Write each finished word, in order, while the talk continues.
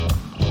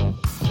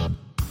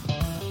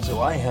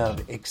I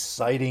have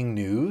exciting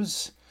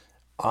news.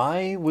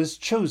 I was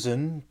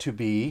chosen to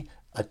be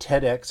a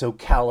TEDx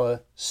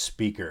Ocala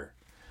speaker.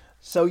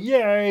 So,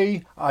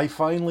 yay! I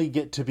finally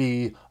get to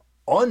be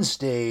on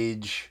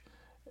stage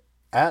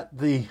at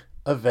the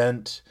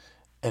event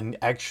and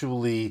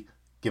actually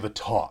give a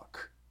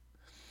talk.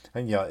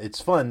 And yeah, it's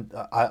fun.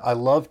 I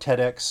love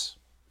TEDx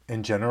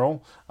in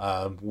general.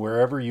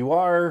 Wherever you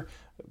are,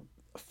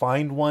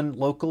 find one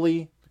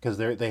locally because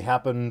they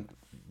happen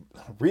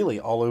really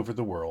all over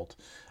the world.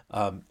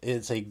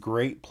 It's a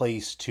great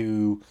place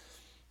to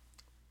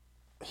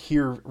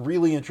hear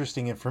really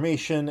interesting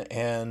information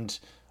and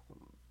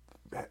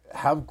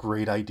have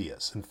great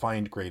ideas and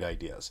find great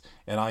ideas.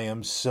 And I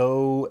am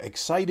so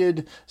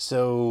excited,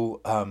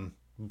 so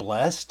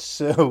blessed,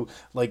 so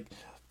like,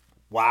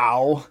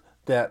 wow,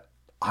 that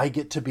I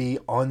get to be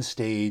on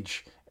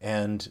stage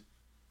and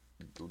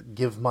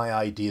give my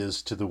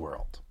ideas to the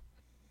world.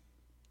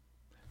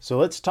 So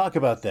let's talk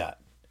about that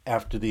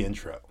after the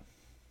intro.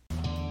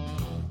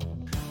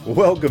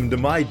 Welcome to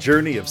my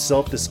journey of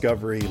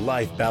self-discovery,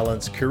 life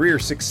balance, career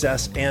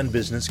success, and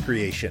business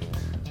creation.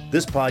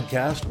 This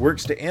podcast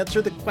works to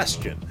answer the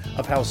question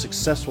of how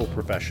successful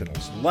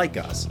professionals like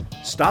us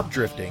stop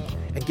drifting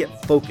and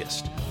get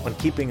focused on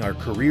keeping our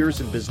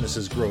careers and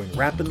businesses growing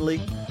rapidly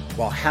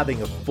while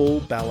having a full,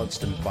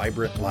 balanced, and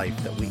vibrant life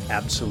that we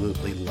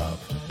absolutely love.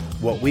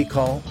 What we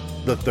call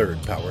the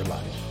Third Power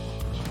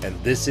Life. And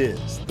this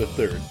is the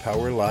Third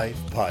Power Life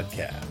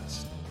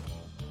Podcast.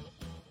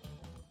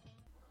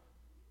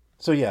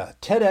 So yeah,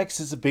 TEDx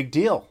is a big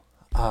deal.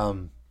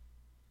 I've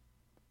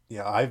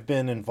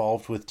been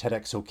involved with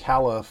TEDx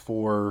Ocala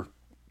for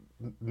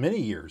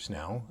many years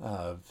now.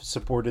 I've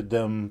supported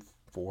them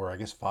for, I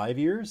guess, 5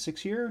 years,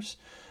 6 years.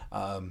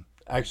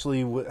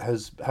 Actually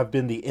have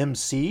been the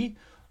MC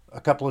a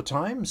couple of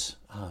times.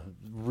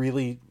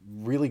 Really,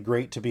 really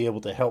great to be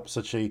able to help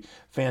such a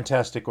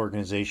fantastic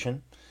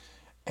organization.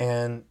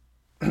 And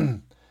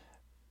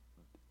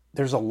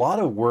there's a lot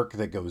of work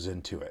that goes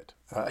into it.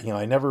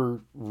 I never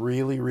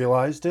really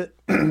realized it.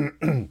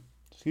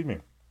 Excuse me.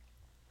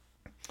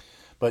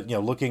 But,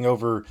 looking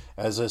over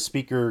as a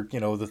speaker,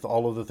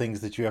 all of the things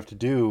that you have to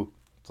do,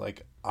 it's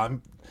like,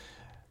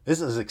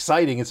 this is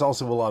exciting. It's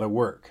also a lot of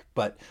work.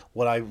 But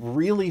what I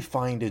really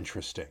find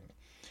interesting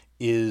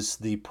is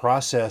the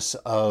process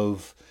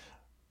of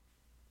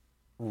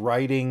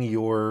writing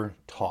your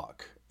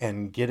talk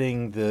and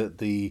getting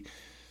the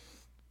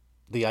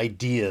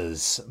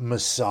ideas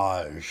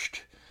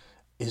massaged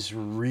is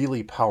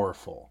really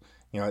powerful.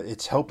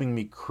 It's helping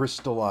me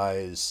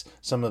crystallize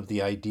some of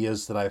the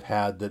ideas that I've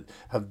had that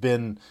have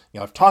been,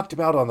 I've talked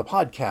about on the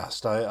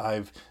podcast.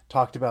 I've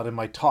talked about in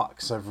my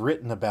talks. I've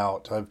written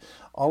about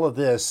all of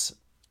this.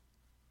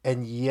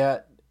 And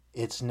yet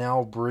it's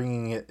now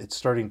it's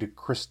starting to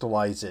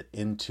crystallize it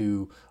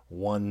into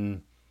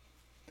one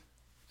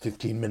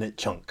 15-minute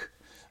chunk.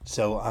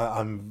 So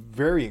I'm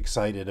very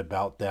excited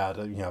about that.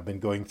 I've been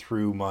going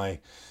through my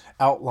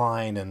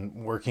outline and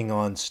working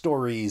on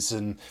stories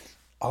and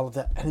all of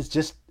that. And it's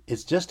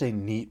just a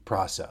neat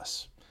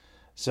process.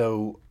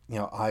 So,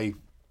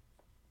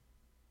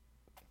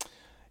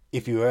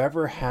 if you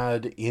ever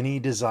had any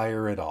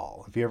desire at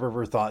all, if you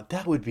ever thought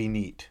that would be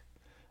neat,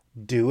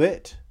 do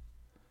it.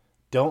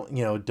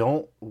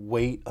 Don't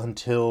wait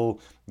until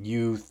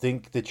you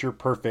think that you're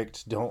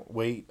perfect. Don't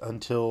wait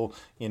until,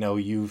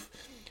 you've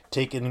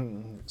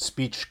taken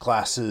speech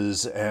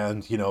classes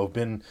and,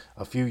 been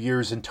a few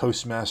years in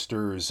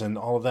Toastmasters and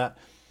all of that.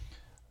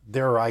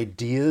 There are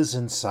ideas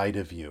inside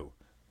of you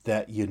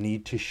that you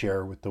need to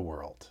share with the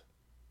world.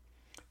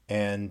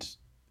 And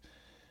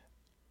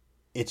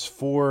it's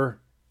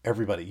for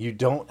everybody. You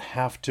don't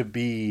have to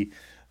be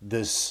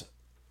this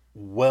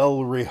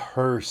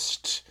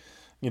well-rehearsed,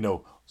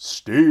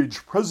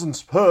 stage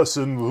presence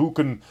person who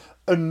can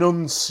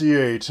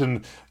enunciate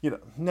and,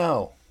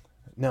 no.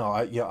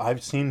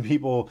 I've seen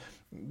people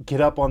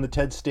get up on the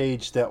TED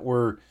stage that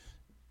were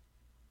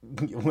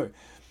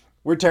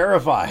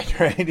terrified,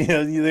 right?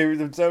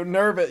 They're so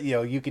nervous.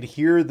 You could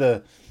hear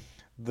the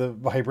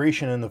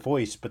vibration in the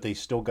voice, but they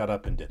still got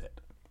up and did it.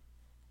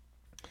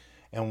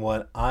 And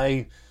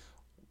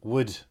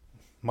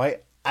my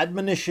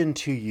admonition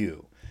to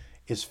you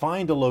is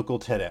find a local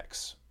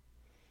TEDx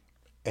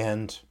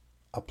and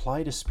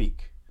apply to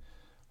speak.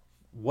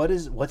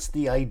 What's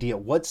the idea?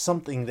 What's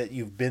something that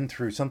you've been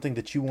through, something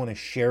that you want to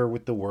share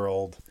with the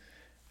world,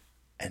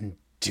 and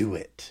do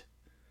it.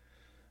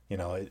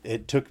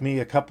 It took me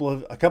a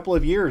couple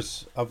of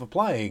years of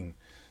applying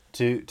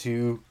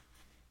to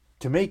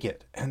make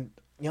it. And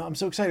I'm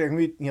so excited. I'm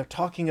going to be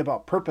talking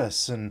about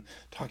purpose and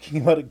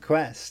talking about a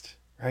quest,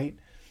 right?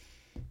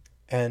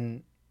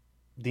 And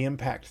the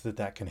impact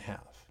that can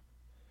have.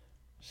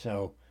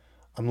 So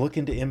I'm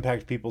looking to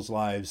impact people's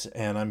lives,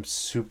 and I'm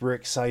super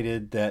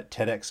excited that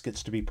TEDx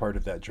gets to be part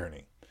of that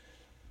journey.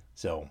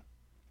 So,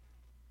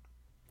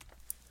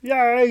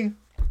 yay!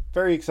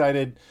 Very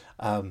excited.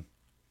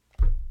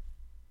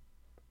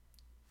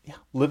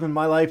 Living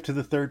my life to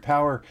the third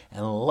power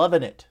and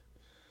loving it.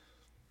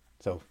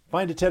 So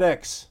find a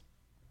TEDx.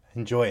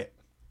 Enjoy it.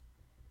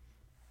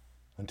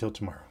 Until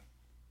tomorrow.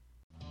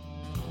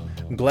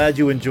 I'm glad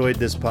you enjoyed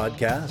this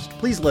podcast.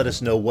 Please let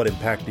us know what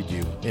impacted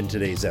you in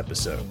today's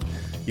episode.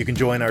 You can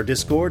join our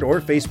Discord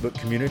or Facebook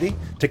community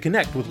to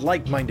connect with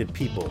like-minded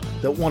people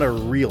that want a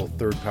real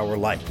Third Power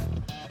life.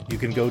 You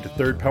can go to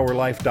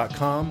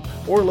thirdpowerlife.com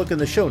or look in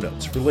the show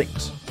notes for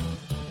links.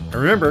 And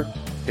remember,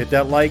 hit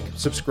that like,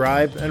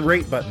 subscribe, and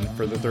rate button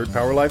for the Third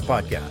Power Life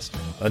podcast.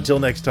 Until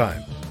next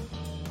time.